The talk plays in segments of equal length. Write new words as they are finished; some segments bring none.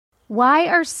Why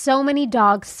are so many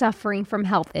dogs suffering from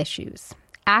health issues?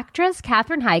 Actress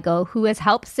Katherine Heigl, who has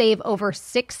helped save over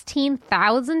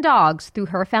 16,000 dogs through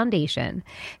her foundation,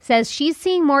 says she's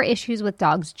seeing more issues with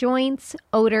dogs' joints,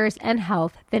 odors, and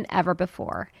health than ever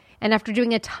before. And after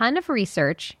doing a ton of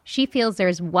research, she feels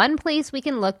there's one place we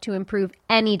can look to improve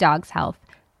any dog's health: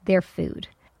 their food.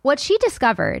 What she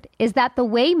discovered is that the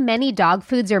way many dog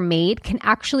foods are made can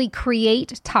actually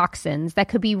create toxins that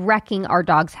could be wrecking our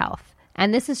dog's health.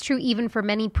 And this is true even for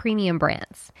many premium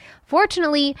brands.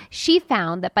 Fortunately, she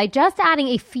found that by just adding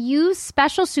a few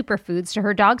special superfoods to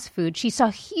her dog's food, she saw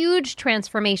huge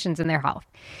transformations in their health.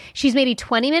 She's made a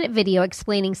 20-minute video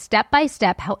explaining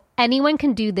step-by-step how anyone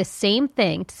can do the same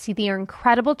thing to see the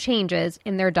incredible changes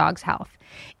in their dog's health.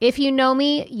 If you know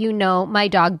me, you know my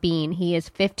dog Bean. He is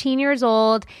 15 years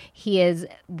old. He is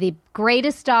the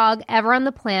greatest dog ever on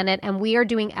the planet, and we are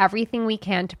doing everything we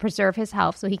can to preserve his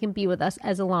health so he can be with us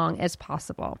as long as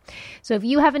possible. So if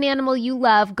you have an animal you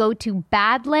love, go to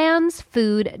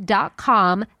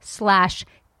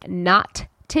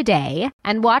badlandsfood.com/nottoday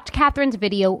and watch Catherine's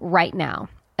video right now.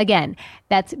 Again,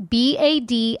 that's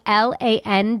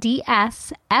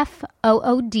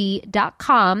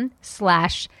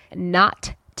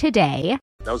badlandsfood.com/nottoday.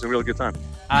 That was a real good time.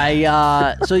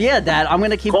 So yeah, Dad, I'm going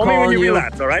to keep calling calling me when you you.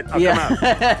 relapse, all right? I'll come out.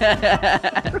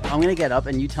 I'm going to get up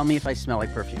and you tell me if I smell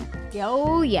like perfume.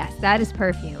 Oh, yes, that is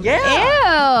perfume.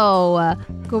 Yeah. Ew.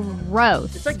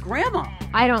 Gross. It's like grandma.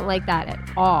 I don't like that at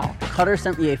all. Cutter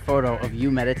sent me a photo of you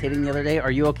meditating the other day.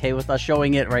 Are you okay with us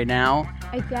showing it right now?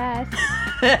 I guess.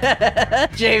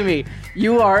 Jamie,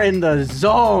 you are in the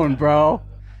zone, bro.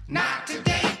 Not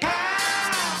today,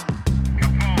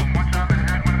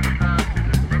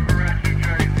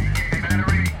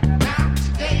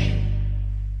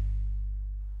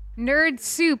 Nerd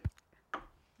soup.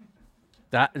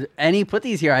 Annie put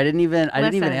these here. I didn't even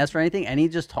ask for anything. Annie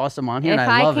just tossed them on here, and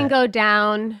I love it. If I can go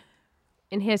down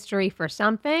in history for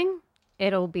something,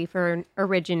 it'll be for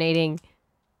originating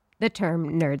the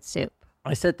term nerd soup.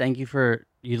 I said thank you for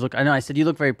you look. I know. I said you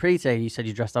look very pretty today. You said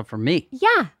you dressed up for me.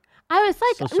 Yeah. I was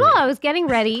like, So no, sweet. I was getting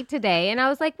ready today, and I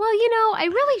was like, well, I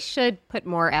really should put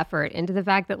more effort into the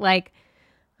fact that, like,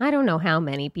 I don't know how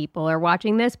many people are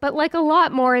watching this, but like a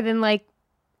lot more than like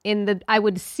I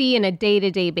would see in a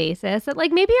day-to-day basis, that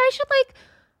like maybe I should like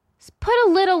put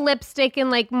a little lipstick and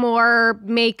like more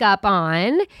makeup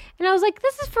on. And I was like,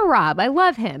 this is for Rob. I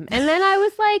love him. And then I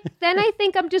was like, then I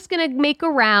think I'm just going to make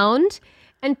a round.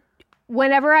 And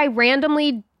whenever I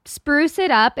randomly spruce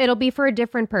it up, it'll be for a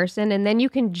different person. And then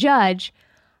you can judge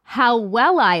how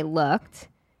well I looked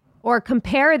or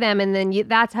compare them. And then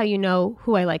that's how you know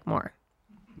who I like more.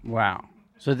 Wow.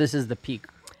 So this is the peak.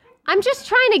 I'm just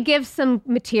trying to give some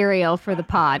material for the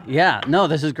pod. Yeah. No,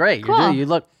 this is great. Cool. You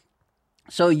look.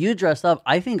 So you dressed up.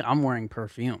 I think I'm wearing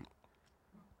perfume.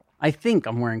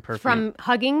 From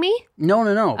hugging me? No.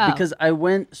 Oh. Because I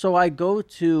go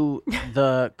to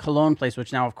the cologne place,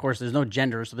 which now, of course, there's no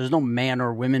gender. So there's no man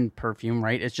or women perfume,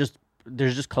 right?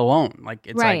 There's just cologne. Like,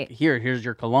 it's right. like, here's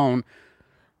your cologne.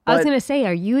 I was going to say,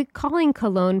 are you calling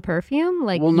cologne perfume?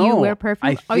 Like, well, no, you wear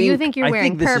perfume? You think you're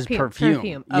wearing this is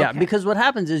perfume? Yeah, Okay. because what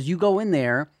happens is you go in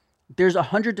there, there's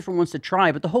 100 different ones to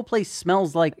try, but the whole place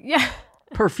smells like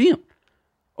perfume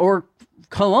or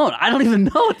cologne. I don't even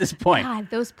know at this point. God,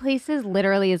 those places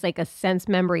literally is like a sense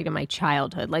memory to my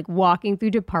childhood. Like walking through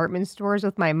department stores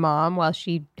with my mom while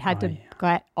she had to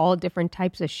get all different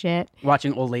types of shit.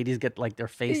 Watching old ladies get like their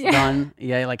face done.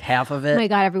 Yeah, like half of it. Oh my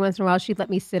God, every once in a while she'd let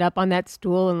me sit up on that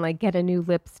stool and like get a new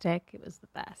lipstick. It was the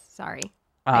best. Sorry.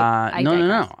 No. I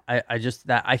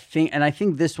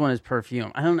think this one is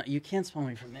perfume. I don't know. You can't smell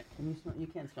me from it. You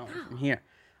can't smell me from here.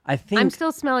 I'm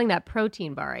still smelling that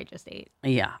protein bar I just ate.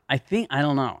 Yeah, I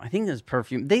don't know. I think there's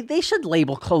perfume. They should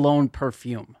label cologne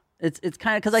perfume. It's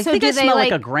kind of because I think I smell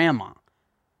like a grandma.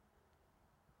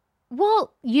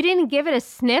 Well, you didn't give it a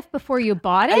sniff before you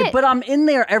bought it? But I'm in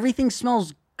there. Everything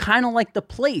smells kind of like the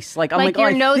place. Like I'm like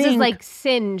your nose is like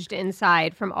singed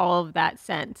inside from all of that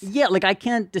scent. Yeah, like I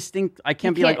can't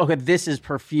be like, okay, this is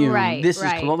perfume. Right, this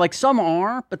is cologne. Like some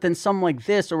are, but then some like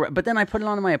this. But then I put it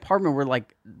on in my apartment where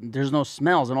like there's no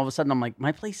smells, and all of a sudden I'm like,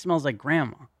 my place smells like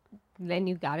grandma. Then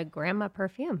you got a grandma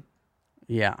perfume.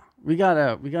 Yeah, we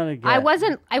gotta get. I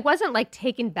wasn't like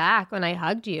taken back when I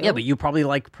hugged you. Yeah, but you probably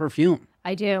like perfume.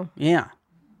 I do. Yeah.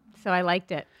 So I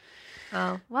liked it.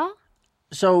 Oh, well.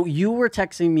 So you were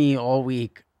texting me all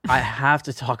week. I have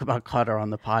to talk about Cutter on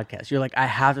the podcast. You're like, I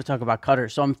have to talk about Cutter.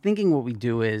 So I'm thinking what we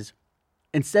do is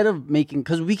instead of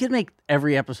because we could make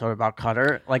every episode about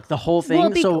Cutter, like the whole thing.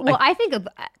 I think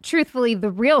truthfully,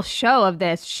 the real show of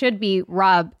this should be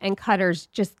Rob and Cutter's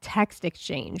just text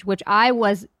exchange, which I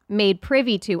was made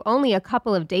privy to only a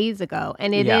couple of days ago.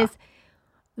 And it is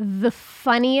the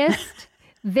funniest.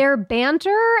 Their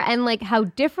banter and like how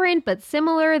different but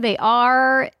similar they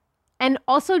are. And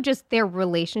also just their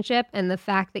relationship and the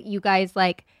fact that you guys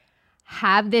like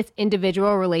have this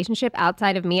individual relationship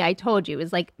outside of me. I told you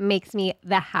is like makes me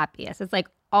the happiest. It's like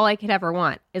all I could ever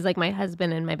want is like my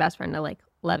husband and my best friend to like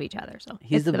love each other. So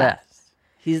he's the best.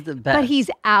 He's the best. But he's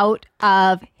out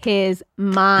of his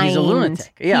mind. He's a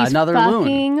lunatic. Yeah, he's another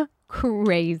fucking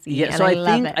crazy. Yeah, and so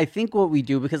I think what we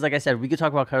do, because like I said, we could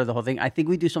talk about Cutter the whole thing. I think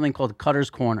we do something called Cutter's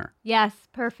Corner. Yes,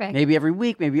 perfect. Maybe every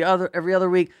week, maybe every other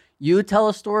week. You tell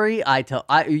a story, you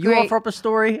Great. offer up a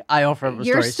story, I offer up a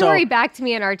Your story. story So back to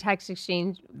me in our text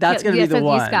exchange. that's going to be the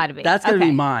one. It's gotta be. That's going to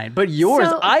be mine. But yours,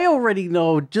 So- I already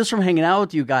know just from hanging out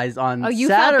with you guys on Oh, you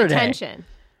Saturday. felt the tension.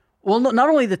 Well, not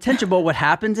only the tension, but what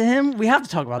happened to him. We have to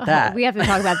talk about that. We have to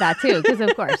talk about that too, because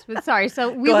of course. But sorry,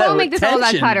 so we Go ahead, won't make this all about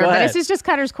tension. Cutter, Go but ahead. this is just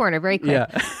Cutter's Corner, very quick. Yeah.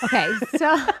 Okay,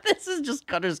 so This is just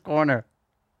Cutter's Corner.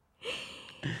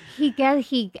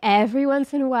 he every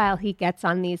once in a while he gets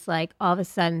on these like all of a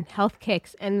sudden health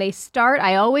kicks, and they start.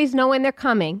 I always know when they're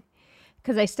coming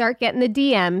because I start getting the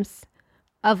DMs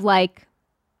of like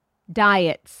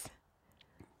diets.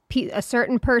 A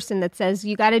certain person that says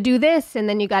you got to do this, and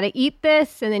then you got to eat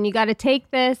this, and then you got to take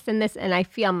this and this, and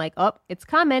I'm like, oh, it's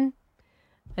coming.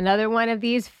 Another one of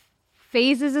these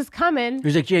phases is coming.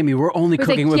 He's like, Jamie, we're only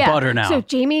cooking with butter now. So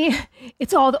Jamie,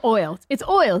 it's all the oils. It's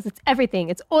oils. It's everything.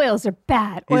 It's oils are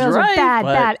bad. He's Oils right, are bad,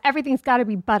 but- bad. Everything's got to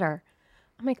be butter.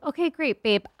 I'm like, okay, great,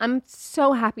 babe. I'm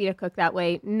so happy to cook that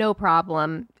way. No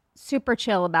problem. Super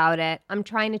chill about it. I'm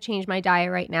trying to change my diet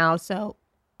right now, so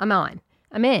I'm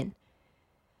in.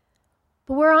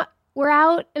 But we're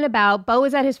out and about. Bo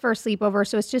is at his first sleepover,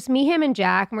 so it's just me, him, and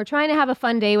Jack, and we're trying to have a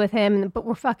fun day with him, but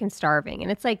we're fucking starving. And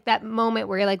it's like that moment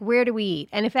where you're like, where do we eat?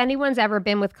 And if anyone's ever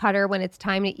been with Cutter when it's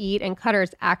time to eat, and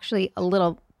Cutter's actually a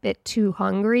little bit too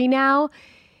hungry now,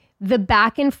 the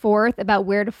back and forth about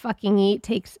where to fucking eat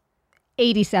takes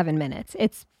 87 minutes.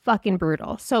 It's fucking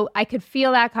brutal. So I could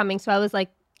feel that coming. So I was like,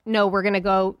 no, we're going to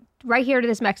go right here to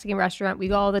this Mexican restaurant. We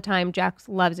go all the time. Jax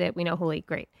loves it. We know he'll eat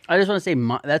great. I just want to say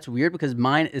that's weird because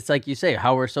mine, it's like you say,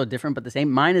 how we're so different but the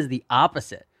same. Mine is the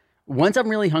opposite. Once I'm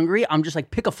really hungry, I'm just like,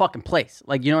 pick a fucking place.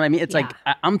 Like, you know what I mean? It's like,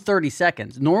 I'm 30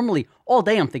 seconds. Normally, all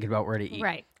day I'm thinking about where to eat.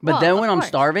 Right. But Well, then of when I'm course.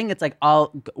 starving, it's like,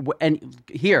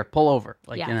 here, pull over.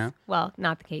 Like, Yes. you know? Well,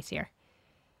 not the case here.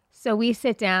 So we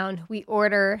sit down, we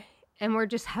order, and we're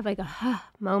just have like a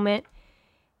moment.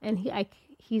 And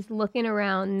he's looking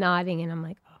around, nodding, and I'm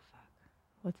like, oh, fuck.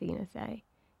 What's he going to say?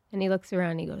 And he looks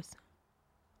around and he goes,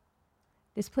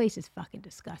 this place is fucking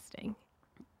disgusting.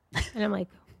 And I'm like,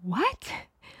 what?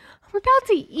 We're about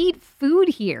to eat food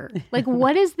here. Like,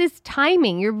 what is this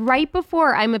timing? You're right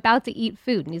before I'm about to eat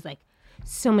food. And he's like,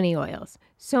 so many oils,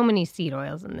 so many seed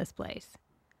oils in this place.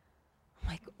 I'm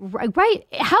like, right.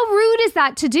 How rude is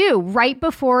that to do? Right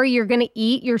before you're going to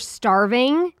eat, you're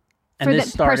starving for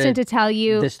the person to tell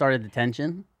you. This started the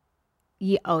tension?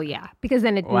 Yeah, oh, yeah. Because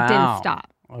then it Wow. didn't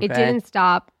stop. Okay. It didn't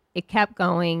stop. It kept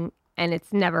going, and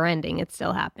it's never ending. It's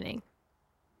still happening.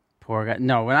 Poor guy.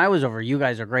 No, when I was over, you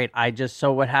guys are great.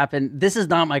 So what happened, this is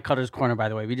not my Cutter's Corner, by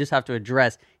the way. We just have to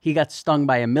address, he got stung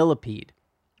by a millipede.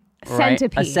 Right?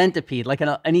 Centipede. A centipede.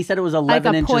 And he said it was 11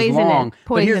 Like a inches long.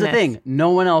 But here's the poisonous. thing. No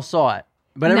one else saw it.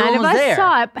 But None everyone of was us there.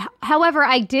 saw it. However,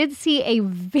 I did see a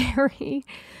very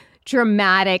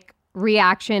dramatic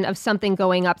reaction of something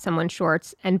going up someone's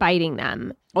shorts and biting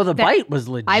them. Well, the bite was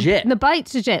legit. The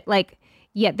bite's legit. Like,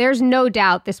 yeah, there's no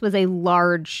doubt this was a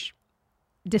large,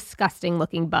 disgusting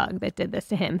looking bug that did this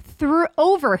to him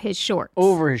over his shorts.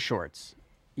 Over his shorts.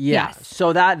 Yeah. Yes.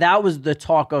 So that was the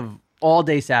talk of all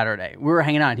day Saturday. We were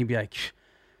hanging out and he'd be like,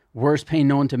 worst pain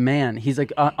known to man. He's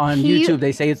like, on YouTube,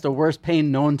 they say it's the worst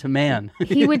pain known to man.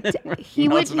 He was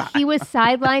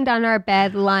sidelined on our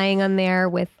bed, lying on there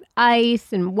with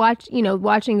ice and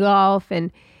watching golf.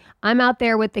 And I'm out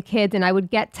there with the kids, and I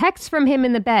would get texts from him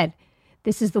in the bed.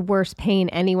 This is the worst pain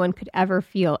anyone could ever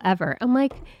feel, ever. I'm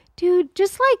like, dude,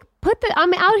 just like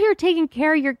I'm out here taking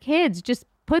care of your kids. Just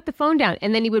put the phone down.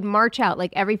 And then he would march out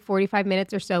like every 45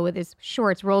 minutes or so with his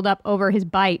shorts rolled up over his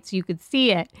bite so you could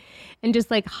see it, and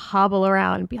just like hobble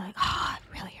around and be like, oh,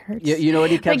 it really hurts. You know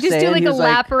what he kept like just saying? do like He a was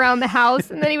lap around the house,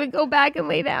 and then he would go back and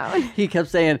lay down. He kept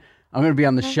saying, I'm going to be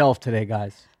on the shelf today,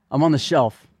 guys. I'm on the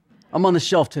shelf. I'm on the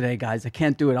shelf today, guys. I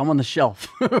can't do it. I'm on the shelf.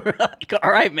 Like, all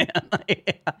right, man.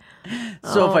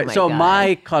 So God.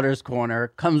 my Cutter's Corner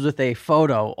comes with a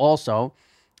photo also.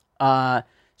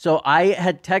 So I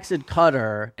had texted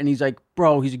Cutter, and he's like,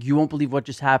 bro, you won't believe what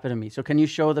just happened to me. So can you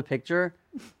show the picture?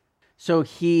 So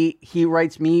he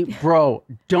writes me, bro,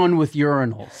 done with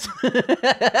urinals.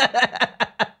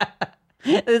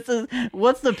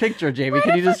 What's the picture, Jamie?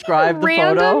 Can you describe the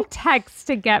photo? Random text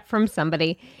to get from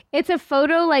somebody. It's a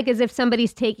photo like as if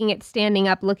somebody's taking it standing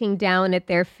up, looking down at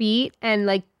their feet, and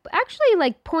like actually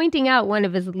like pointing out one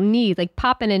of his knees, like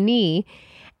popping a knee.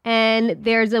 And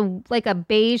there's a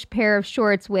beige pair of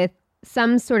shorts with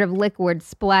some sort of liquid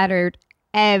splattered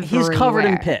everywhere. He's covered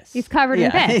in piss. He's covered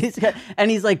in piss. And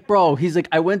he's like, bro,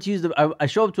 I went to use I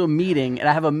show up to a meeting and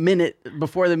I have a minute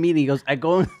before the meeting. He goes, I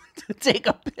go to take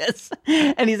a piss.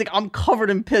 And he's like, I'm covered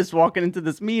in piss walking into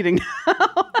this meeting.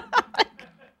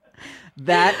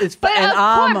 That is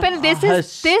fun. But this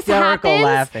happens.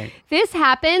 Laughing. This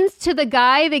happens to the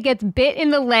guy that gets bit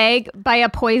in the leg by a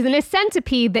poisonous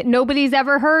centipede that nobody's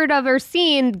ever heard of or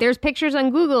seen. There's pictures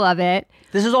on Google of it.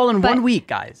 This is all in 1 week,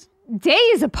 guys.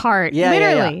 Days apart,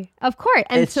 literally. Yeah. Of course.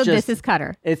 And it's so this is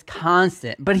Cutter. It's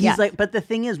constant. But he's but the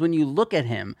thing is, when you look at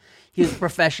him, he's a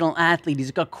professional athlete. He's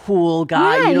like a cool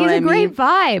guy. Yeah, you know what I mean? he's a great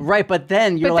vibe. Right, but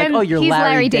then you're like, oh, you're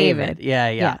Larry David.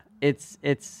 Yeah.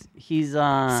 He's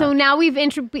So now we've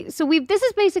introduced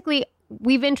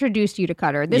you to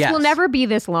Cutter. This will never be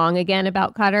this long again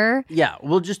about Cutter. Yeah,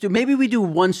 we'll just maybe we do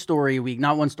one story a week,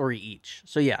 not one story each.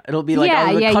 So yeah, it'll be like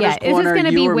Cutter's This Corner, is going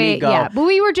to be way, but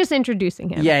we were just introducing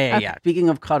him. Yeah. Speaking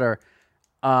of Cutter,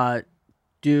 Cutter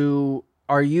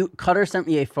sent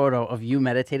me a photo of you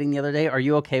meditating the other day. Are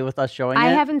you okay with us showing it? I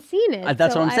haven't seen it.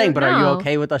 That's what I'm saying, but are you know.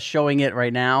 okay with us showing it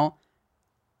right now?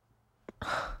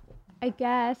 I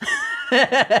guess.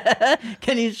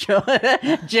 Can you show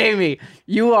it? Jamie,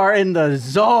 you are in the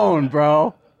zone,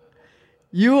 bro.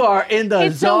 You are in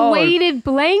the zone. It's a weighted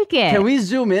blanket. Can we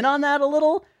zoom in on that a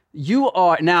little? You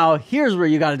are now. Here's where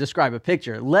you got to describe a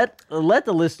picture. Let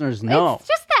the listeners know. It's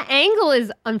just the angle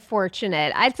is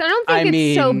unfortunate. I don't think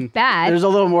it's so bad. There's a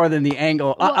little more than the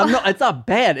angle. It's not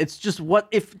bad. It's just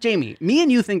if Jamie, me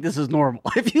and you think this is normal.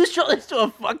 If you show this to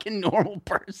a fucking normal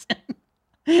person.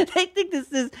 They think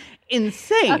this is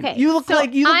insane. Okay, you look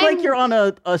like you're on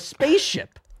a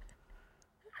spaceship.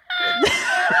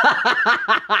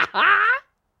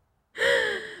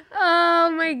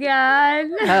 Oh my God.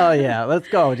 Hell yeah. Let's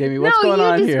go, Jamie. What's going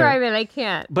on here? No, you describe it. I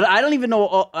can't. But I don't even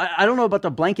know. I don't know about the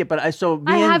blanket, but I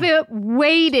have it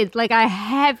weighted like a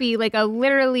heavy, like a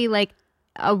literally like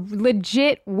a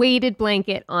legit weighted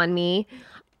blanket on me.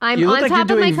 I'm on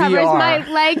top of my covers.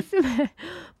 VR.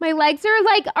 My legs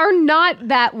are not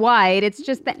that wide. It's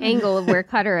just the angle of where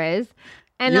Cutter is.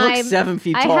 And you look 7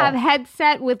 feet tall. I have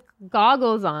headset with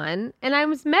goggles on, and I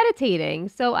was meditating.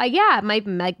 So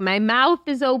my mouth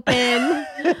is open.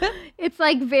 It's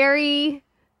like very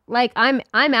like I'm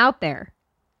out there.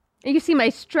 And you see my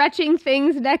stretching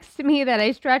things next to me that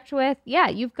I stretch with. Yeah,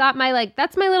 you've got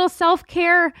that's my little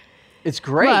self-care. It's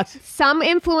great. Look, some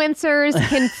influencers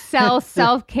can sell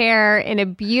self-care in a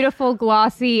beautiful,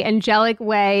 glossy, angelic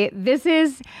way. This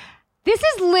is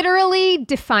literally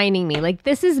defining me. Like,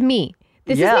 this is me.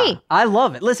 This is me. I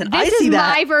love it. Listen, I see that. This is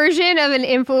my version of an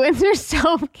influencer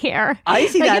self-care. I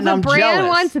see that and I'm jealous. If a brand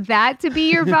wants that to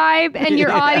be your vibe and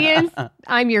your audience,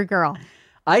 I'm your girl.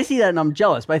 I see that and I'm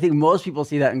jealous, but I think most people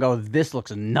see that and go, this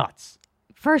looks nuts.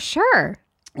 For sure.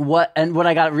 What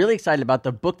I got really excited about,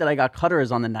 the book that I got Cutter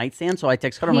is on the nightstand. So I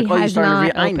text Cutter, I'm like, oh, you're starting to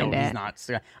read. I know he's not.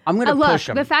 I'm going to push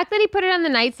him. The fact that he put it on the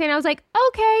nightstand, I was like,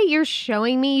 okay, you're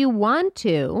showing me you want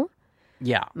to.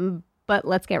 Yeah. But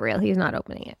let's get real. He's not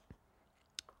opening it.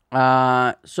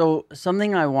 So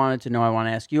something I wanted to know, I want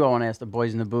to ask you, I want to ask the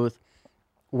boys in the booth.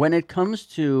 When it comes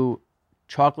to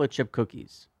chocolate chip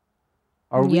cookies,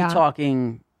 are we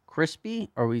talking crispy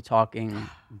or are we talking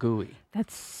gooey?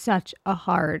 That's such a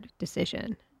hard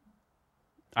decision.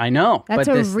 I know. That's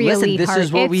hard. This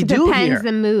is what we do here. It depends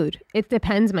the mood. It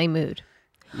depends my mood.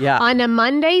 Yeah. On a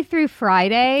Monday through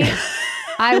Friday,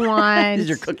 I want... This is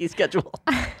your cookie schedule.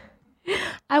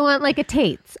 I want like a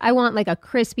Tate's. I want like a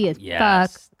crispy as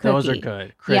fuck cookie. Those are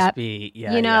good. Crispy.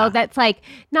 Yep. Yeah. That's like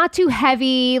not too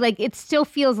heavy. Like it still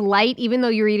feels light, even though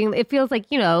you're eating. It feels like,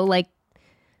 like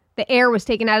the air was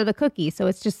taken out of the cookie. So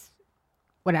it's just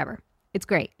whatever. It's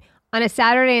great. On a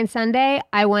Saturday and Sunday,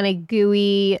 I want a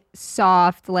gooey,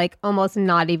 soft, like almost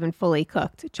not even fully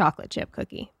cooked chocolate chip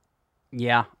cookie.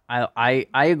 Yeah, I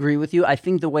agree with you. I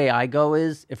think the way I go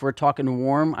is if we're talking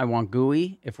warm, I want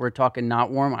gooey. If we're talking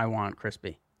not warm, I want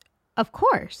crispy. Of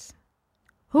course.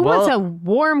 Who wants a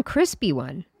warm, crispy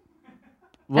one?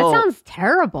 That sounds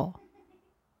terrible.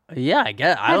 Yeah, I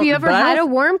guess. Have you ever had a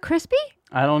warm, crispy?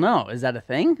 I don't know. Is that a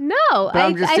thing? No, but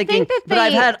I'm just thinking. Think that but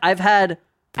I've had.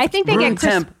 I think they get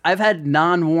temp. I've had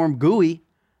non-warm gooey.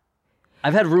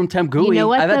 I've had room temp gooey. You know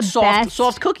what I've had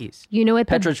soft cookies. You know what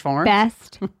Petridge the Farms.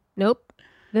 Best. Nope.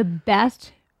 the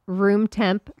best room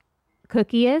temp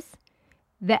cookie is?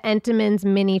 The Entenmann's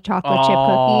mini chocolate chip cookies.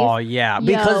 Oh, yeah.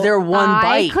 Because they're one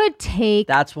bite. I could take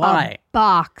That's why. a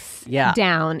box Yeah.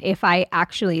 down if I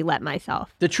actually let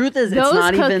myself. The truth is, Those it's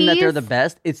not even that they're cookies- the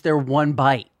best. It's their one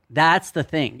bite. That's the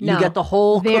thing. No, You get the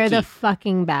whole cookie. They're the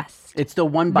fucking best. It's the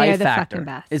one bite They're the factor. fucking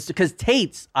best. It's because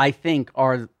Tate's, I think,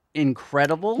 are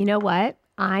incredible. You know what?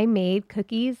 I made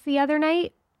cookies the other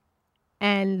night,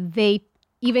 and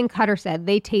even Cutter said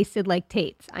they tasted like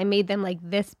Tate's. I made them like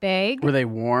this big. Were they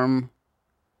warm,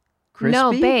 crispy?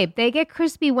 No, babe, they get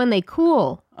crispy when they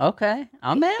cool. Okay,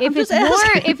 I'm If just it's warm,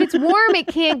 asking. if it's warm, it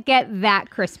can't get that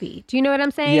crispy. Do you know what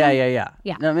I'm saying? Yeah.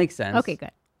 Yeah. That makes sense. Okay,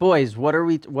 good. Boys, what are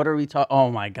we talking? Oh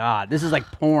my God, this is like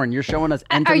porn. You're showing us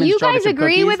Entenmann's Are you chocolate guys chip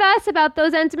agreeing cookies? with us about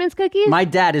those Entenmann's cookies? My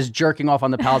dad is jerking off on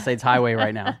the Palisades Highway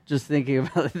right now. Just thinking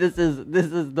about it. This is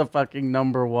the fucking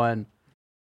number one.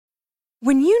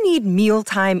 When you need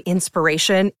mealtime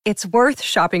inspiration, it's worth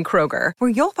shopping Kroger, where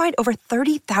you'll find over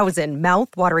 30,000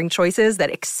 mouth-watering choices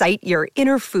that excite your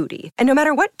inner foodie. And no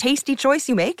matter what tasty choice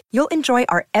you make, you'll enjoy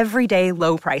our everyday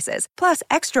low prices, plus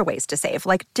extra ways to save,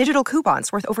 like digital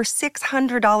coupons worth over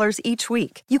 $600 each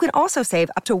week. You can also save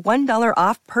up to $1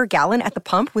 off per gallon at the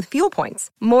pump with fuel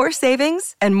points. More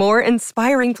savings and more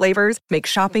inspiring flavors make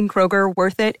shopping Kroger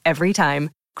worth it every time.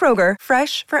 Kroger,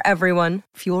 fresh for everyone.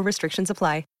 Fuel restrictions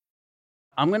apply.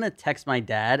 I'm going to text my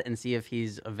dad and see if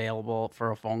he's available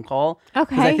for a phone call.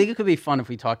 Okay. 'Cause I think it could be fun if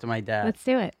we talk to my dad. Let's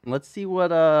do it. Let's see what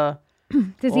Does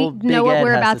he old know Big what Ed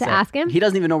we're has about to say. ask him? He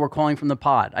doesn't even know we're calling from the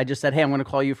pod. I just said, hey, I'm going to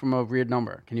call you from a weird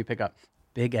number. Can you pick up?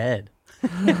 Big Ed.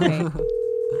 Okay.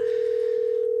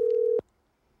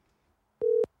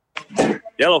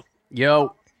 Yellow.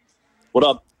 Yo, What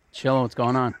up? chillin', what's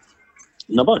going on?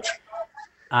 Not much.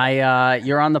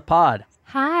 You're on the pod.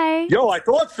 Hi. Yo, I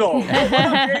thought so. What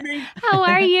up, Jamie? How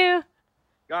are you?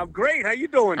 I'm great. How you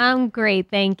doing? I'm great,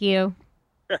 thank you.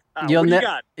 What do you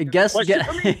got? Guess Question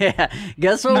for me? yeah,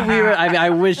 guess what we were. I mean, I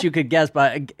wish you could guess,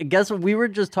 but guess what we were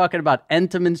just talking about?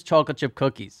 Entenmann's chocolate chip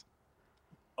cookies.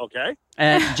 Okay.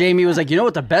 And Jamie was like, you know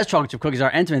what the best chocolate chip cookies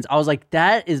are? Entenmann's. I was like,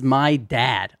 that is my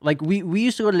dad. Like we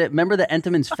used to go to remember the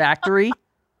Entenmann's factory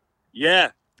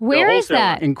Yeah. Where is wholesaler.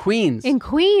 that? in Queens. In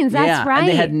Queens, that's yeah, right. and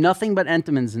they had nothing but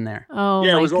Entenmann's in there. Oh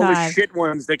Yeah, my it was all God. the shit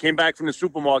ones that came back from the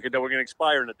supermarket that were going to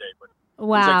expire in a day. But it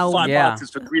Wow. was like 5 Yeah. boxes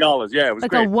for $3. Yeah, it was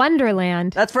Like great. a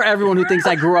wonderland. That's for everyone who thinks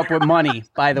I grew up with money.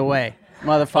 By the way,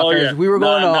 motherfuckers, Oh, yeah. we were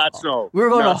going Nah, to not so. we were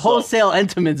going Not to so. wholesale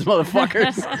Entenmann's,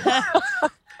 motherfuckers.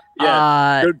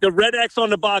 Yeah. The red X on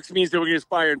the box means they were going to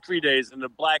expire in 3 days, and the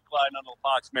black line on the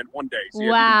box meant 1 day. So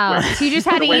you had to Wow. be quick. So you just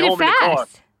had to On the way eat it home in the car.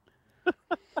 fast.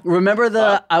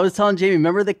 Remember I was telling Jamie,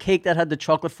 remember the cake that had the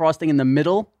chocolate frosting in the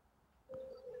middle?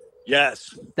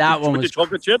 Yes. That one With the was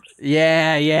chocolate chips?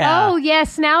 yeah. Oh,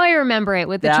 yes. Now I remember it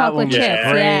with the that chocolate one was chips.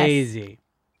 Yeah. Yes. crazy.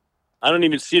 I don't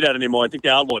even see that anymore. I think they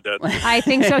outlawed that. I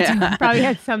think so too. Probably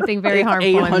had something very harmful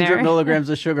in 800 there. milligrams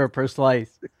of sugar per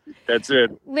slice. That's it.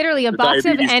 Literally, a The box of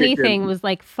diabetes kicked anything in. was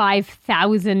like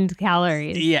 5,000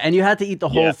 calories. Yeah, and you had to eat the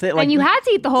whole Yeah. thing. Like, And you had to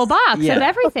eat the whole box Yeah. of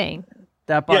everything.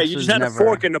 that box Yeah, you was just had never, a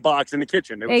fork in the box in the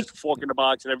kitchen. It was Hey. just a fork in the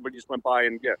box, and everybody just went by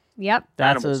and yeah. Yep.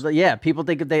 That's animals. yeah. People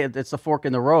think it's the fork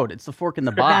in the road. It's the fork in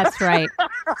the box. That's right.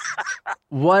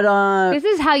 What This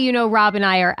is how you know Rob and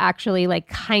I are actually like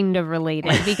kind of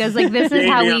related because like this is Jamie,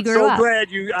 how we I'm grew so up.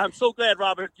 I'm so glad,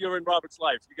 Robert, you're in Robert's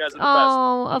life. You guys are the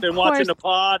Oh, best. of Been course. watching the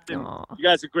pod, and Aw. you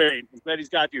guys are great. I'm glad he's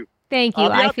got you. Thank you. I'll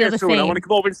be I out feel there the soon. I same. want to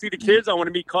come over and see the kids. I want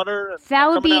to meet Cutter. And That I'm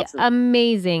would coming be out soon.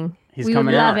 amazing. He's we would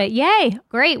coming love out. it. Yay.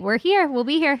 Great. We're here. We'll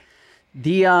be here.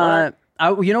 you know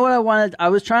what I wanted? I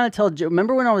was trying to tell.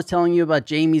 Remember when I was telling you about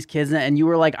Jamie's kids, and you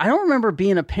were like, I don't remember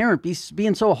being a parent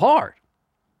being so hard.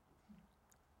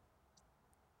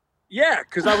 Yeah,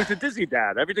 because I was a Disney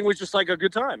dad. Everything was just like a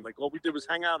good time. Like all we did was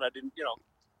hang out. I didn't,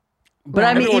 But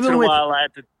I mean, every once in even a with while, I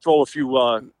had to throw a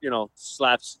few,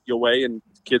 slaps your way and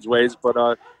kids' ways. But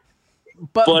that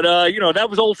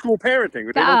was old school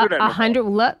parenting. They don't do that. no more. 100.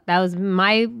 Look, that was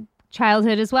my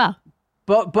childhood as well.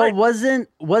 But Right.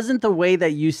 wasn't the way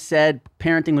that you said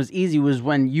parenting was easy was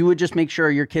when you would just make sure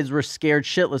your kids were scared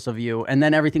shitless of you, and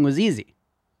then everything was easy.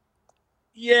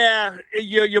 Yeah,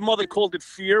 your mother called it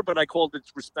fear, but I called it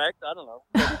respect. I don't know.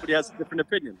 Everybody has a different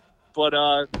opinion. But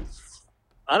I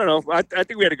don't know. I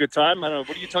think we had a good time. I don't know.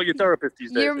 What do you tell your therapist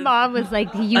these days? Your mom was like,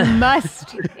 you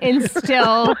must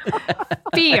instill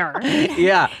fear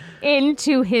Yeah.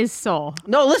 into his soul.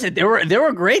 No, listen, there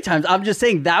were great times. I'm just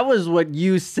saying that was what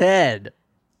you said.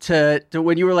 to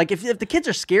when you were like, if the kids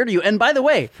are scared of you. And by the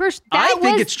way, I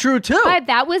think it's true too. But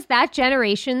that was that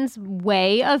generation's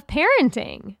way of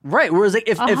parenting. Right. Whereas like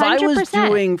if I was 100%.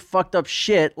 doing fucked up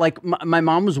shit, like my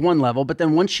mom was one level, but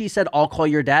then once she said, I'll call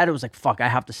your dad, it was like, fuck, I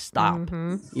have to stop.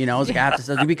 You know, I was like, I have to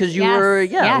stop because you were,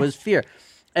 it was fear.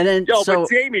 And then, but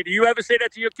Jamie, do you ever say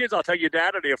that to your kids? I'll tell your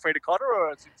dad. Are they afraid of Cutter,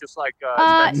 or is it just like?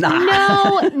 No.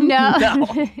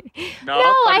 No,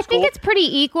 I think it's pretty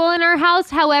equal in our house.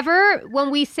 However,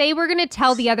 when we say we're going to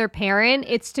tell the other parent,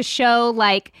 it's to show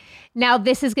like, now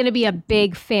this is going to be a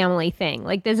big family thing.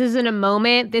 Like this isn't a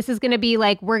moment. This is going to be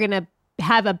like, we're going to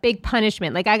have a big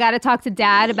punishment. Like I got to talk to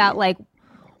dad about like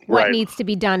what needs to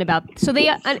be done about. So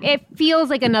it feels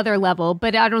like another level,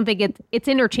 but I don't think it's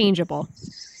interchangeable.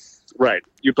 Right.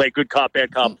 You play good cop,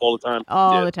 bad cop all the time.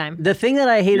 All the time. The thing that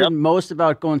I hated most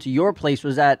about going to your place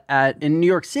was that in New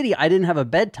York City, I didn't have a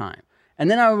bedtime. And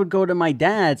then I would go to my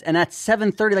dad's, and at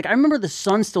 7:30, like I remember the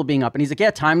sun still being up, and he's like, "Yeah,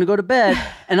 time to go to bed."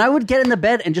 And I would get in the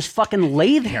bed and just fucking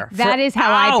lay there. That is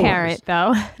how hours. I parent,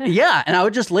 though. Yeah, and I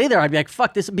would just lay there. I'd be like,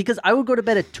 "Fuck this," because I would go to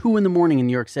bed at 2 a.m. in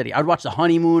New York City. I would watch The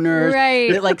Honeymooners,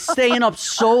 like staying up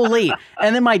so late.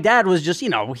 And then my dad was just, he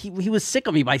was sick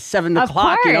of me by 7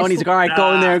 o'clock, and he's like, "All right,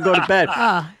 go in there and go to bed."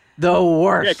 The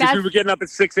worst. Yeah, because we were getting up at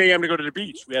 6 a.m. to go to the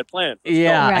beach. We had plans.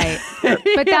 Right.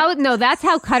 But that's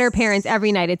how Cutter parents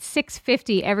every night. It's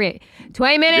 6:50 every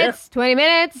 20 minutes, 20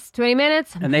 minutes, 20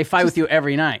 minutes. And they fight with you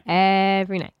every night.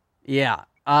 Every night. Yeah.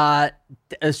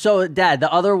 So, Dad,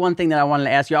 the other one thing that I wanted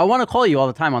to ask you, I want to call you all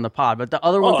the time on the pod, but the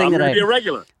other one thing I'm gonna be a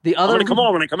regular. I'm gonna come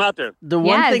on when I come out there. The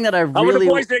one thing that I really... How are the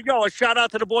boys there? Yo, a shout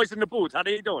out to the boys in the booth. How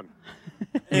they doing?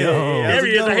 There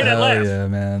he is. I hear that laugh. Yeah,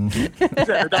 man.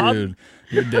 Dude,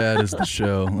 your dad is the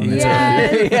show. Let me Yes.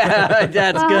 tell you. Yeah,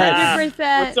 that's good.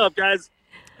 100%. What's up, guys?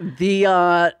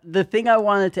 The thing I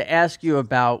wanted to ask you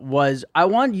about was I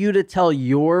want you to tell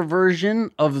your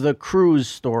version of the cruise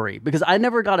story because I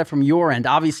never got it from your end.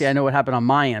 Obviously, I know what happened on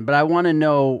my end, but I want to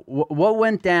know what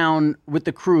went down with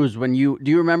the cruise when do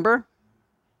you remember?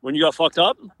 When you got fucked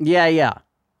up? Yeah.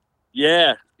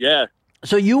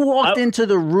 So you walked into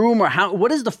the room, or how?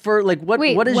 What is the first? Like what?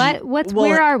 Wait, what is?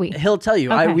 Where are we? He'll tell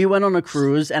you. Okay. We went on a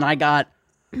cruise, and I got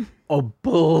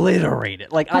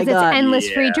obliterated. Like I got it's endless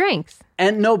free drinks.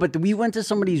 And no, but we went to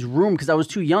somebody's room because I was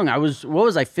too young. What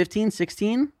was I? 15,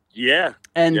 16? Yeah.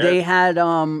 And they had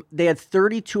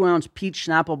 32-ounce peach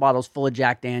Snapple bottles full of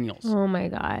Jack Daniels. Oh my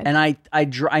God. And I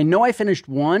know I finished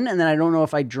one, and then I don't know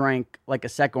if I drank like a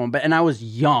second one. And I was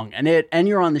young, and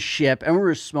you're on the ship, and we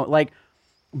were smoking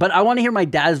But I want to hear my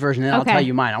dad's version, and I'll tell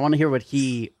you mine. I want to hear what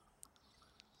he...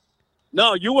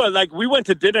 No, you were like, we went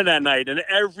to dinner that night, and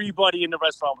everybody in the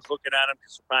restaurant was looking at him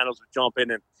because Sopranos were jumping,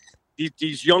 and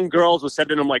these young girls were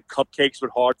sending him like cupcakes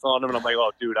with hearts on them, and I'm like,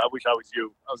 oh, dude, I wish I was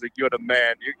you. I was like, you're the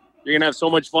man. You're going to have so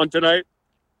much fun tonight.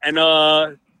 And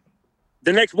the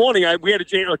next morning, we had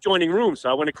a adjoining room, so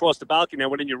I went across the balcony, I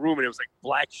went in your room, and it was like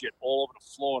black shit all over the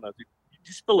floor, and I was like, did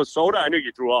you spill a soda? I knew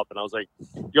you threw up. And I was like,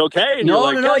 you okay? And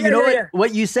no. Yeah, you know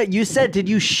what you said? You said, did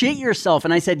you shit yourself?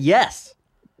 And I said, yes.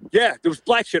 Yeah, there was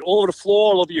black shit all over the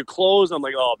floor, all over your clothes. I'm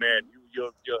like, oh, man,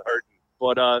 you're hurting.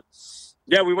 But,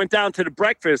 yeah, we went down to the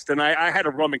breakfast, and I had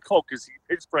a rum and Coke because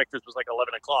his breakfast was like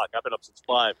 11 o'clock. I've been up since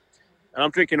 5. And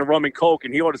I'm drinking a rum and Coke,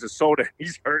 and he orders a soda.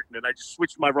 He's hurting. And I just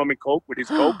switched my rum and Coke with his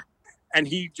Coke. And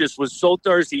he just was so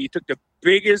thirsty. He took the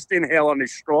biggest inhale on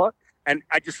his straw. And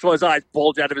I just saw his eyes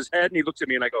bulge out of his head, and he looks at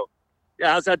me, and I go,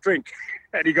 yeah, how's that drink?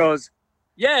 And he goes,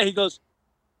 yeah. He goes,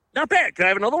 not bad. Can I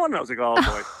have another one? And I was like, oh,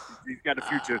 boy, he's got a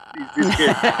future. This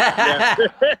kid.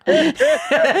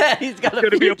 Yeah. He's got it's going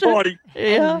to be a party.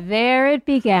 Yeah. And there it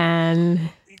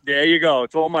began. There you go.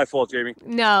 It's all my fault, Jamie.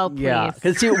 No, please. Yeah.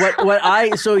 Because see,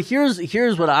 so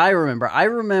here's what I remember. I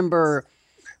remember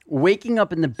waking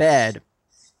up in the bed,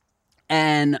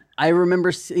 and I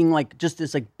remember seeing like just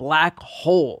this like black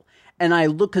hole. And I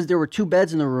looked because there were 2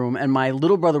 beds in the room, and my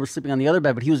little brother was sleeping on the other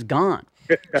bed, but he was gone.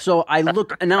 So I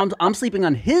look, and now I'm sleeping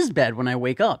on his bed when I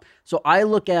wake up. So I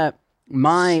look at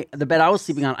the bed I was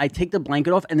sleeping on. I take the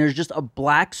blanket off, and there's just a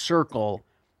black circle.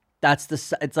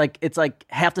 It's like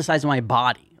half the size of my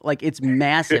body. Like it's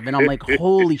massive, and I'm like,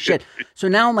 holy shit. So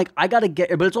now I'm like, I gotta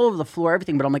get, but it's all over the floor,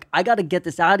 everything. But I'm like, I gotta get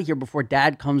this out of here before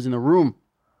Dad comes in the room.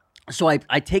 So I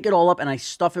take it all up and I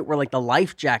stuff it where like the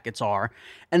life jackets are.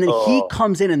 And then he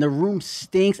comes in and the room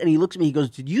stinks and he looks at me, he goes,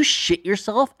 did you shit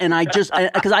yourself? And because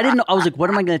I didn't know, I was like, what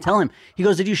am I going to tell him? He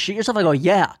goes, did you shit yourself? I go,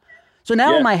 yeah. So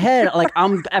now in my head, like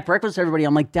I'm at breakfast with everybody,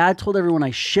 I'm like, Dad told everyone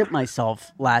I shit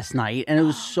myself last night, and it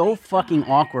was so fucking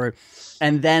awkward.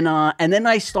 And then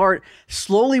I start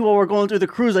slowly while we're going through the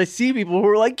cruise, I see people who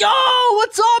are like, yo,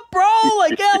 what's up, bro?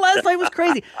 Like, yeah, last night was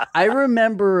crazy. I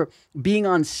remember being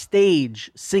on stage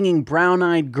singing Brown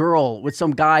Eyed Girl with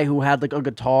some guy who had like a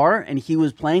guitar and he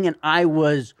was playing and I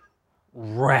was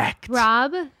wrecked.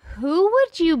 Rob, who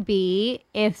would you be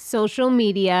if social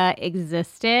media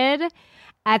existed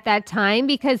at that time?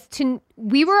 Because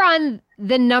we were on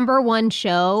the #1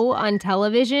 show on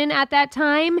television at that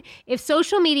time. If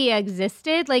social media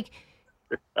existed, like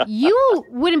you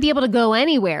wouldn't be able to go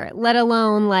anywhere, let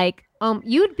alone like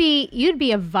you'd be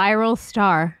a viral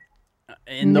star.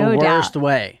 In the worst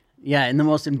way. Yeah, in the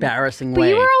most embarrassing But way.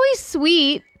 you were always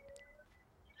sweet.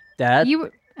 Dad? You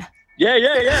were, Yeah.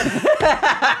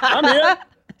 I'm here.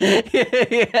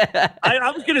 Yeah.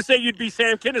 I was gonna say you'd be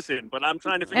Sam Kinison, but I'm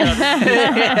trying to figure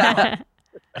out.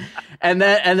 And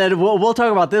then we'll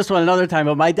talk about this one another time.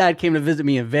 But my dad came to visit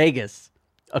me in Vegas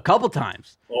a couple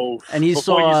times. Oh, and he before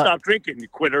saw you stop drinking, you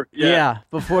quitter. Yeah,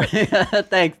 before.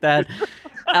 Thanks, Dad.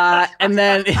 And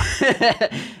then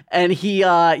and he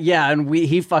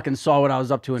he fucking saw what I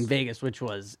was up to in Vegas, which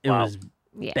was was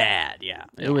bad. Yeah,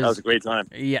 that was a great time.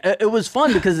 Yeah, it was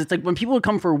fun because it's like when people would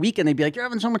come for a weekend, they'd be like, "You're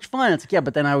having so much fun." It's like, yeah,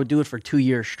 but then I would do it for 2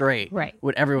 years straight, right,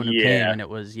 with everyone who came, and it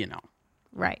was,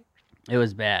 right. It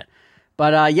was bad.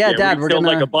 But Dad, we we're filled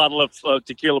gonna like a bottle of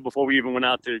tequila before we even went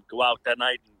out to go out that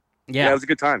night. Yeah, it was a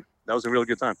good time. That was a really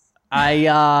good time.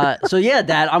 So yeah,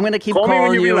 Dad, I'm gonna keep calling me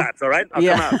when you you. relapse, all right? I'll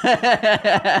come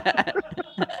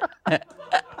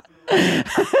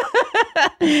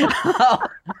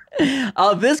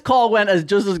out. This call went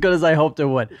just as good as I hoped it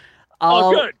would.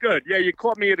 Good. Yeah, you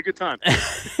caught me at a good time. So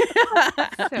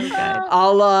good.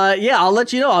 I'll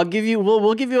let you know.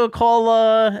 We'll give you a call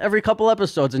every couple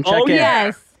episodes and check in.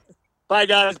 Yes. Bye,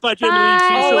 guys. Bye, Jimmy. Bye.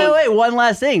 See you soon. Wait. One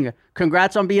last thing.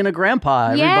 Congrats on being a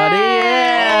grandpa, everybody. Yay.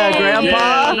 Yeah, grandpa.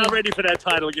 Yeah, I'm not ready for that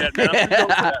title yet, man. I'm too young for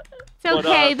that. It's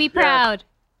okay. Be proud.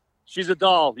 She's a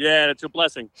doll. Yeah, it's a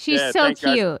blessing. She's so thanks,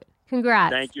 cute. guys.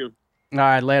 Congrats. Thank you. All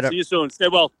right, later. See you soon. Stay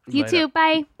well. You Later. too.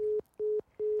 Bye.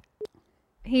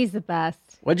 He's the best.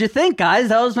 What'd you think, guys?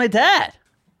 That was my dad.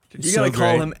 Dude, you gotta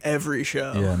call him every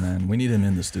show. Yeah, man. We need him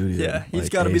in the studio. Yeah, he's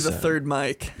got to be the third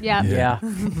mic. Yep. Yeah.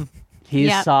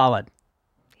 He's solid.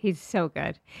 He's so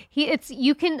good.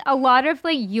 A lot of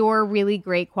like your really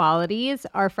great qualities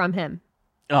are from him.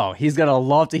 Oh, he's gonna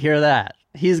love to hear that.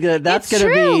 That's It's gonna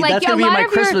true. be Like, that's gonna a be lot my of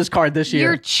Christmas card this year.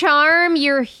 Your charm,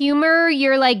 your humor,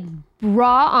 your like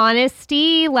raw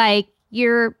honesty, like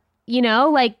your,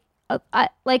 like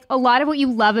a lot of what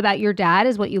you love about your dad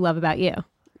is what you love about you.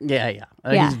 Yeah. Yeah.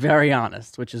 He's very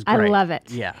honest, which is great. I love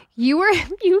it. Yeah.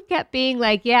 You kept being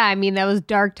like, yeah, I mean, that was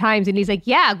dark times. And he's like,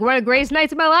 yeah, one of the greatest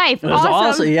nights of my life. It was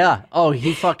awesome. Yeah. Oh,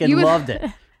 he fucking loved it.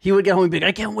 He would get home and be like,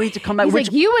 I can't wait to come back. He's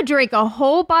like, you would drink a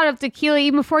whole bottle of tequila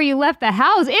even before you left the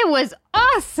house. It was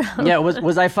awesome. Yeah.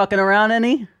 Was I fucking around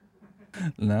any?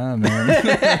 Nah, man.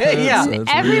 Yeah.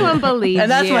 Everyone believes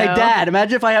And that's you. my dad.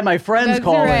 Imagine if I had my friends That's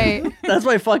calling. right. That's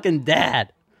my fucking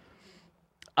dad.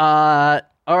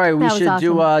 All right, we That was should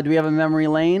awesome. do we have a memory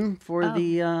lane for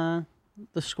the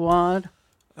squad?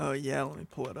 Oh yeah, let me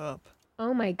pull it up.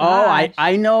 Oh my Oh, god.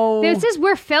 I know.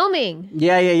 We're filming.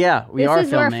 Yeah. We are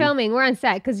filming. We're filming. We're on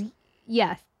set because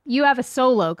yes, you have a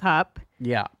solo cup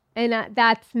Yeah. and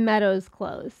that's Meadows'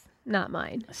 clothes, not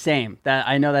mine. Same. That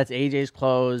I know that's AJ's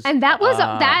clothes. And that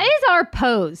is our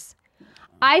pose.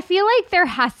 I feel like there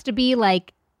has to be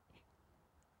like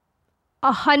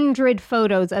 100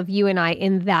 photos of you and I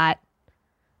in that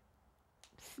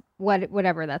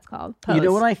whatever that's called. Pose. You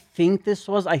know what I think this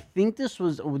was? I think this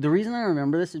was the reason I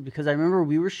remember this is because I remember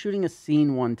we were shooting a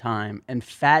scene one time and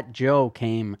Fat Joe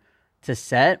came to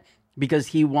set because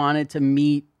he wanted to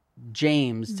meet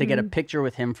James to get a picture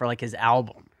with him for like his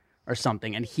album or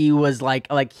something, and he was like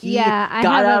he I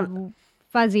got have out. a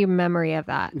fuzzy memory of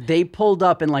that. They pulled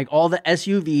up in like all the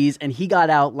SUVs and he got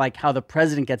out like how the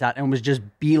president gets out and was just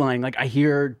beelining. Like, I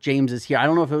hear James is here. I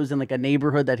don't know if it was in like a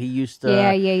neighborhood that he used to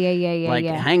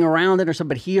hang around in or something,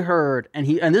 but he heard and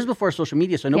this is before social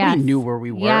media, so nobody knew where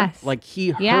we were. Yes. Like he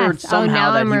heard somehow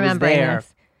now that I'm he was remembering there.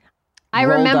 this. I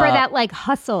rolled remember up. that like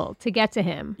hustle to get to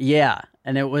him. Yeah.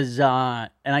 And it was and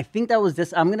I think that was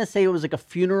this. I'm gonna say it was like a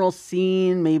funeral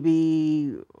scene,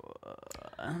 maybe.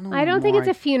 I don't think it's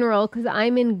a funeral because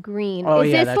I'm in green. Oh,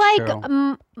 Is yeah, this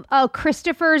that's like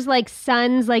Christopher's like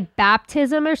son's like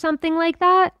baptism or something like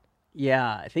that?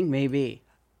 Yeah, I think maybe.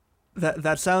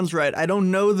 That sounds right. I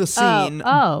don't know the scene,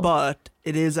 but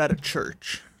it is at a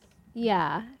church.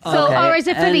 Yeah. So, Okay, or is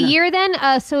it for the and- year then?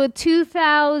 So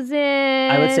 2000.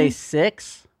 I would say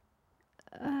 6.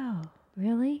 Oh,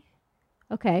 really?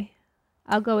 Okay.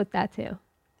 I'll go with that too.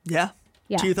 Yeah.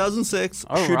 2006,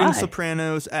 shooting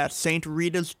Sopranos at St.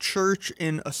 Rita's Church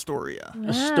in Astoria.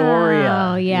 Astoria.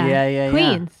 Oh, yeah. Yeah.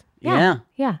 Queens. Yeah.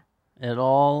 It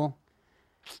all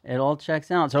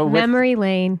checks out. So Memory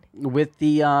lane. With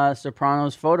the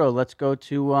Sopranos photo, let's go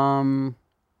to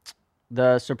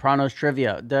the Sopranos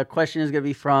trivia. The question is going to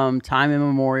be from Time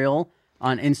Immemorial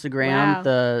on Instagram,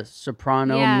 the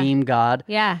Soprano meme god.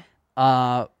 Yeah.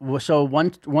 So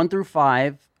one through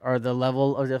 5 are the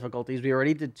level of difficulties. We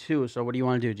already did 2, so what do you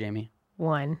want to do, Jamie?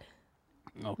 1.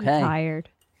 Okay. I'm tired.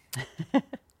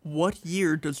 What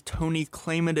year does Tony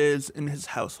claim it is in his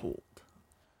household?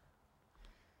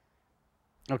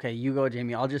 Okay, you go,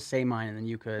 Jamie. I'll just say mine, and then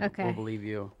you could. Okay. We'll believe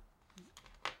you.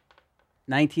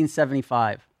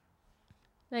 1975.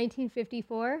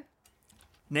 1954?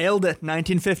 Nailed it.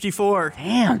 1954.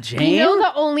 Damn, Jamie. You know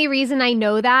the only reason I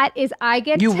know that is I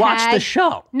get tagged. You watched the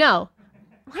show. No.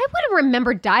 I wouldn't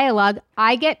remember dialogue.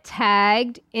 I get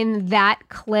tagged in that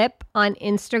clip on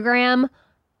Instagram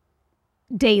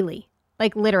daily.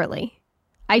 Like literally.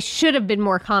 I should have been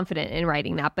more confident in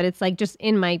writing that, but it's like just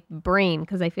in my brain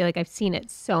because I feel like I've seen it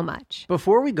so much.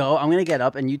 Before we go, I'm going to get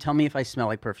up and you tell me if I smell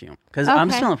like perfume. Because I'm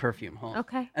smelling perfume. Hold on.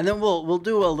 Okay. And then we'll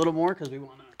do a little more because we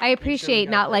want to. I appreciate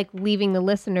not like leaving the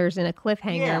listeners in a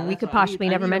cliffhanger we could possibly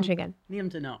never mention again. Need them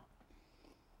to know.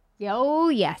 Oh,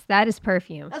 yes, that is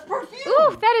perfume. That's perfume.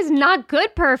 Ooh, that is not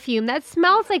good perfume. That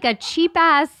smells like a cheap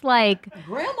ass, like,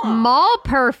 grandma mall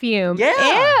perfume. Yeah.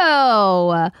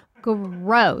 Ew.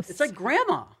 Gross. It's like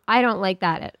grandma. I don't like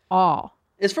that at all.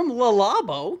 It's from La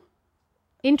Labo.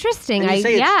 Interesting. And you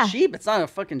say it's cheap. It's not a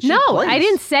fucking cheap place. I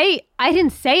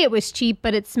didn't say it was cheap,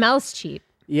 but it smells cheap.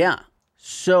 Yeah.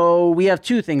 So we have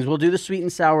 2 things. We'll do the sweet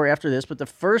and sour after this, but the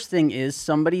first thing is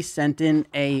somebody sent in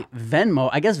a Venmo.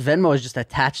 I guess Venmo is just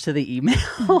attached to the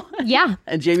email. Yeah.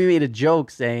 And Jamie made a joke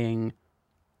saying,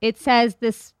 it says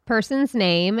this person's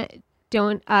name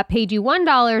paid you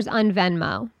 $1 on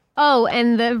Venmo. Oh,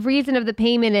 and the reason of the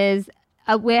payment is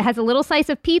it has a little slice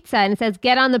of pizza and it says,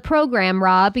 get on the program,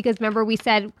 Rob, because remember we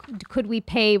said, could we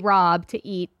pay Rob to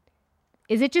eat?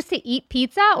 Is it just to eat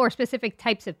pizza or specific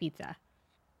types of pizza?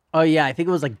 oh yeah, I think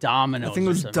it was like Domino's. I think it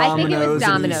was Domino's.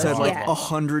 and he said like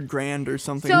 $100,000 or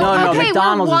something. So, no,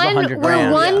 McDonald's is $100,000.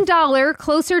 We're $1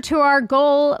 closer to our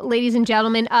goal, ladies and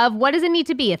gentlemen, of what does it need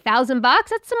to be? $1,000?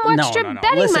 That's some more extra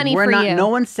betting Listen, money we're for not, you. No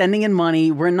one's sending in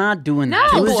money. We're not doing that.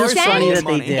 No, It was just send funny that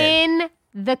they did. in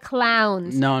the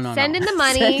clowns. No. Send in the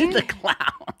money. Send in the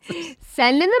clowns.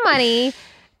 Send in the money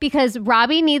because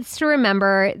Robbie needs to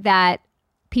remember that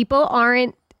people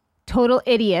aren't total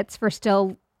idiots for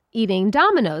still eating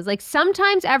Domino's. Like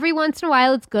sometimes every once in a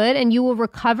while it's good and you will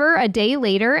recover a day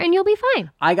later and you'll be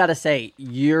fine. I gotta say,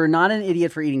 you're not an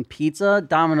idiot for eating pizza.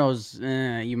 Domino's,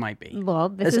 you might be. Well,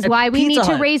 this is why we need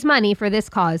to raise money for this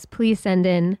cause. Please send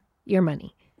in your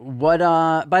money. What,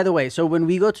 by the way, so when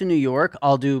we go to New York,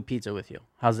 I'll do pizza with you.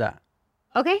 How's that?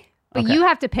 Okay. But you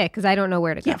have to pick because I don't know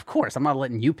where to go. Yeah, of course. I'm not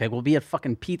letting you pick. We'll be at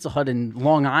fucking Pizza Hut in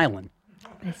Long Island.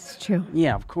 That's true.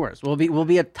 Yeah, of course. We'll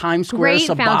be at Times Square. Great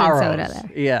fountain soda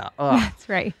there. Yeah. That's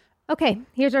right. Okay,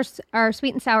 here's our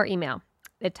sweet and sour email.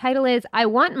 The title is, I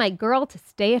want my girl to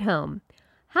stay at home.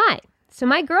 Hi. So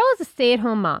my girl is a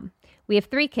stay-at-home mom. We have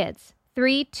 3 kids,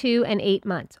 3, 2, and 8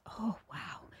 months. Oh,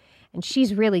 wow. And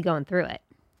she's really going through it.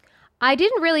 I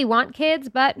didn't really want kids,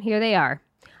 but here they are.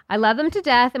 I love them to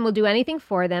death and will do anything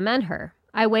for them and her.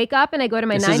 I wake up and I go to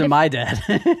my This isn't my dad.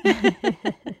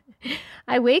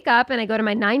 I wake up and I go to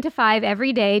my 9 to 5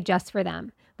 every day just for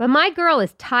them. But my girl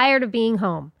is tired of being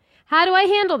home. How do I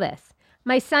handle this?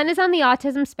 My son is on the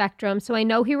autism spectrum, so I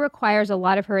know he requires a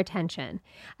lot of her attention.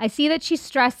 I see that she's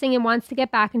stressing and wants to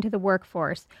get back into the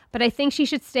workforce, but I think she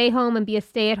should stay home and be a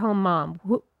stay-at-home mom.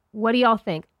 What do y'all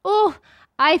think? Oh,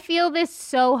 I feel this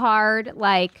so hard,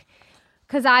 like,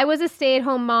 because I was a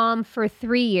stay-at-home mom for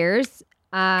 3 years,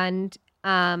 and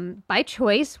by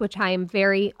choice, which I am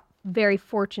very, very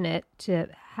fortunate to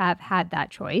have had that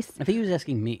choice. I think he was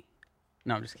asking me.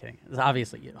 No, I'm just kidding. It's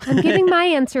obviously you. I'm giving my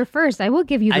answer first. I will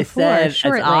give you the floor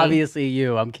shortly. It's obviously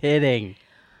you. I'm kidding.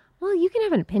 Well, you can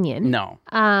have an opinion. No.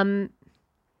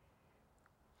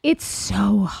 It's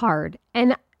so hard.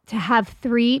 And to have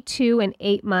 3, 2, and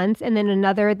 8 months, and then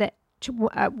another that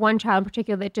one child in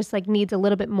particular that just like needs a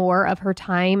little bit more of her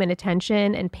time and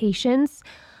attention and patience.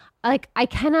 Like, I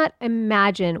cannot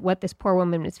imagine what this poor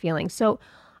woman is feeling. So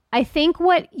I think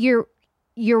what your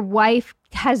wife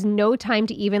has no time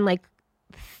to even like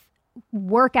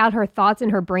work out her thoughts in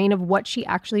her brain of what she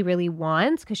actually really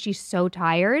wants because she's so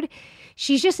tired.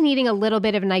 She's just needing a little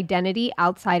bit of an identity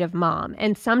outside of mom.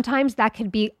 And sometimes that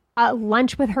could be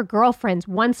lunch with her girlfriends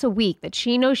once a week that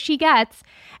she knows she gets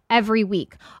every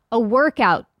week. A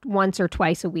workout once or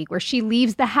twice a week where she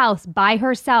leaves the house by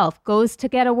herself, goes to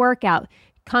get a workout,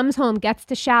 comes home, gets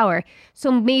to shower.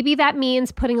 So maybe that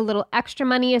means putting a little extra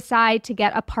money aside to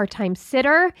get a part-time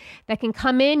sitter that can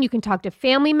come in. You can talk to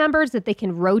family members that they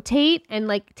can rotate and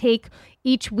like take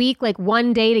each week, like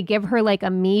one day to give her like a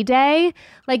me day.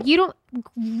 Like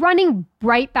running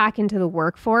right back into the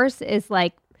workforce is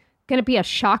like going to be a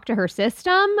shock to her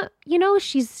system. You know,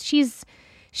 she's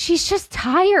just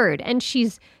tired and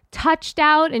she's touched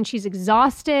out and she's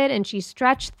exhausted and she's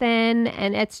stretched thin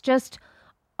and it's just,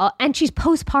 and she's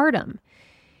postpartum.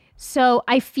 So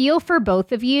I feel for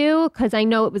both of you because I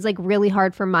know it was like really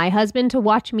hard for my husband to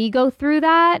watch me go through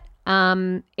that.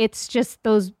 It's just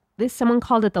someone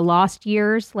called it the lost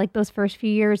years, like those first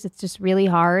few years. It's just really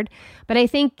hard. But I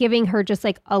think giving her just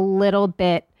like a little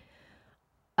bit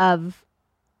of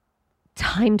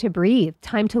time to breathe,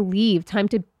 time to leave, time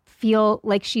to feel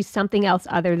like she's something else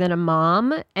other than a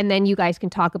mom. And then you guys can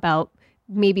talk about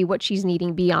maybe what she's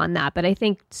needing beyond that. But I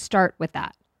think start with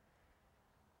that.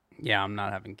 Yeah, I'm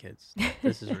not having kids.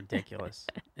 This is ridiculous.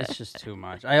 It's just too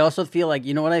much. I also feel like,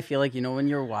 you know what I feel like? You know when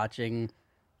you're watching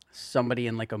somebody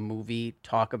in like a movie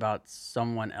talk about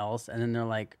someone else and then they're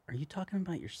like, are you talking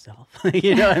about yourself?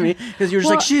 You know what I mean? Because you're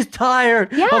just like, she's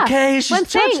tired. Yeah, okay, she's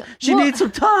touched. She needs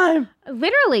some time.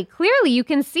 Literally, clearly you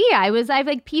can see I have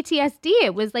like PTSD.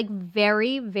 It was like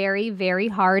very, very, very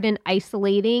hard and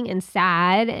isolating and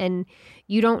sad. And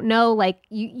you don't know, like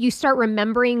you start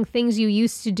remembering things you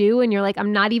used to do and you're like,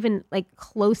 I'm not even like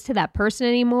close to that person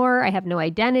anymore. I have no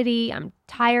identity. I'm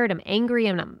tired. I'm angry.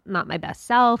 I'm not my best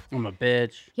self. I'm a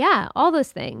bitch. Yeah, all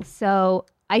those things. So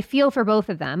I feel for both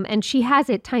of them. And she has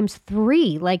it times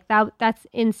 3. Like that's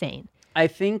insane. I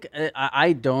think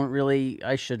I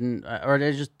shouldn't, or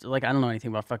I just like, I don't know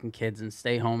anything about fucking kids and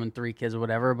stay home and 3 kids or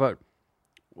whatever. But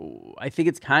I think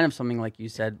it's kind of something like you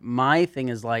said. My thing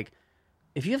is like,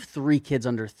 if you have 3 kids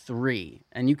under 3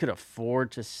 and you could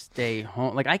afford to stay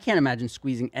home, like I can't imagine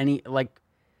squeezing anything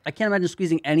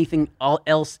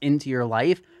else into your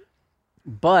life.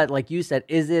 But like you said,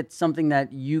 is it something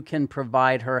that you can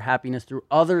provide her happiness through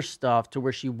other stuff to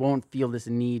where she won't feel this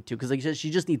need to? Because like you said, she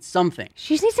just needs something.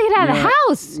 She just needs to get out of the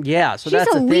house. Yeah, so she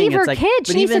that's the thing. Leave her like, kid.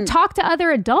 She needs to talk to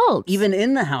other adults. Even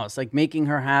in the house, like making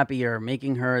her happier,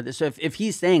 making her. So if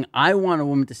he's saying, I want a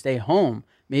woman to stay home,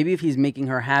 maybe if he's making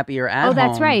her happier at home. Oh,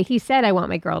 that's right. He said, I want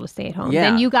my girl to stay at home. Yeah.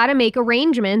 Then you got to make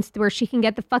arrangements where she can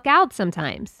get the fuck out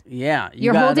sometimes. Yeah.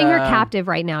 You're holding her captive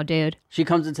right now, dude. She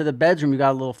comes into the bedroom. You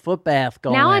got a little foot bath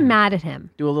going. Now I'm mad at him.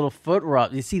 Do a little foot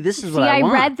rub. You see, this is what I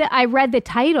want. I read the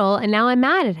title and now I'm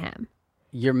mad at him.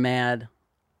 You're mad?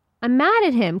 I'm mad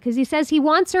at him because he says he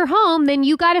wants her home. Then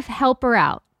you got to help her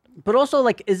out. But also,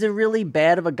 like, is it really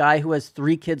bad of a guy who has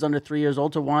 3 kids under 3 years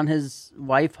old to want his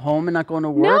wife home and not going to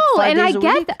work? No, and I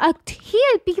get that.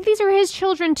 These are his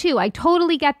children too. I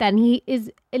totally get that, and he is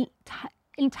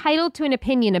entitled to an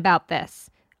opinion about this.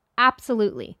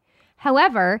 Absolutely.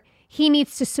 However, he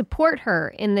needs to support her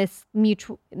in this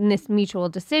mutual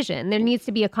decision. There needs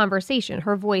to be a conversation.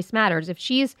 Her voice matters. If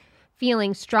she's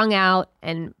feeling strung out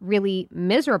and really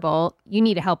miserable, you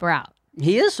need to help her out.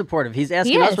 He is supportive. He's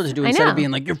asking us what to do instead of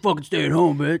being like, you're fucking staying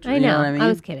home, bitch. I know. You know what I mean? I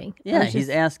was kidding. Yeah, he's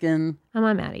asking.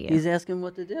 I'm mad at you. He's asking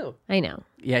what to do. I know.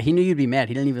 Yeah, he knew you'd be mad.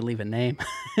 He didn't even leave a name.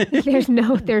 There's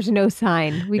no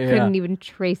sign. We couldn't even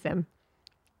trace him.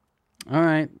 All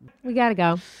right. We got to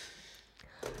go.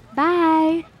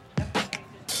 Bye.